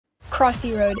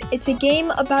Crossy Road. It's a game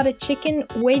about a chicken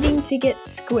waiting to get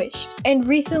squished. And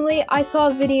recently I saw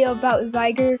a video about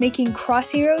Zyger making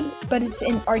Crossy Road, but it's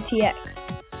in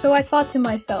RTX. So I thought to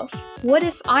myself, what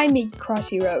if I made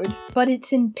Crossy Road, but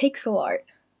it's in pixel art?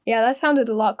 Yeah, that sounded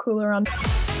a lot cooler on.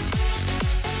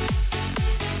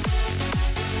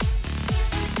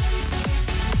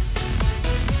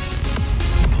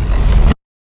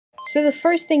 So the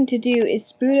first thing to do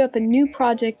is boot up a new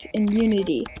project in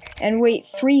Unity and wait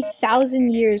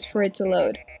 3,000 years for it to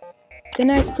load.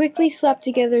 Then I quickly slapped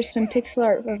together some pixel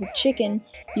art of a chicken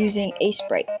using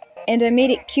A.D.H.D, and I made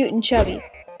it cute and chubby.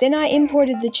 Then I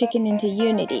imported the chicken into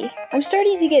Unity. I'm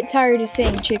starting to get tired of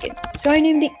saying chicken, so I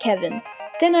named it Kevin.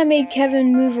 Then I made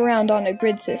Kevin move around on a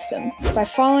grid system by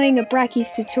following a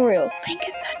Brackeys tutorial, link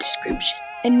in the description.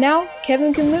 And now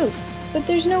Kevin can move, but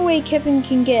there's no way Kevin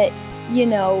can get, you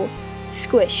know,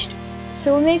 squished.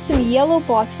 So we made some yellow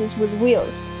boxes with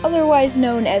wheels, otherwise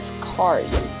known as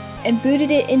cars, and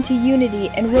booted it into Unity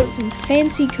and wrote some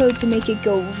fancy code to make it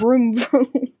go vroom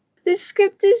vroom. This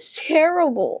script is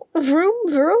terrible. Vroom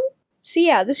vroom? So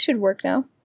yeah, this should work now.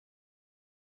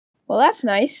 Well, that's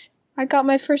nice. I got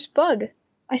my first bug.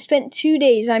 I spent 2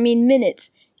 days,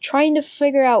 minutes, trying to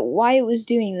figure out why it was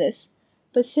doing this.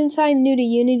 But since I'm new to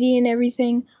Unity and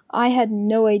everything, I had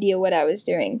no idea what I was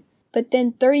doing. But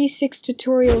then 36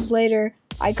 tutorials later,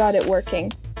 I got it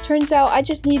working. Turns out I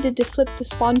just needed to flip the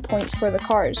spawn points for the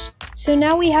cars. So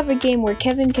now we have a game where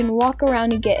Kevin can walk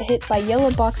around and get hit by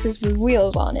yellow boxes with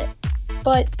wheels on it.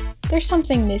 But there's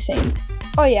something missing.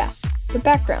 Oh yeah, the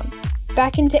background.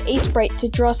 Back into A.D.H.D to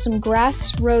draw some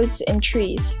grass, roads, and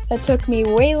trees. That took me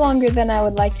way longer than I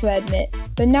would like to admit.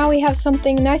 But now we have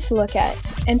something nice to look at.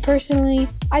 And personally,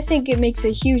 I think it makes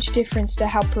a huge difference to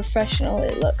how professional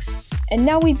it looks. And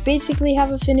now we basically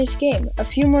have a finished game. A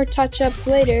few more touch-ups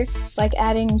later, like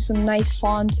adding some nice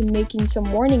fonts and making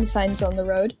some warning signs on the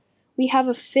road, we have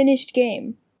a finished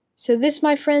game. So this,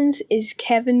 my friends, is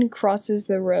Kevin Crosses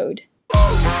the Road.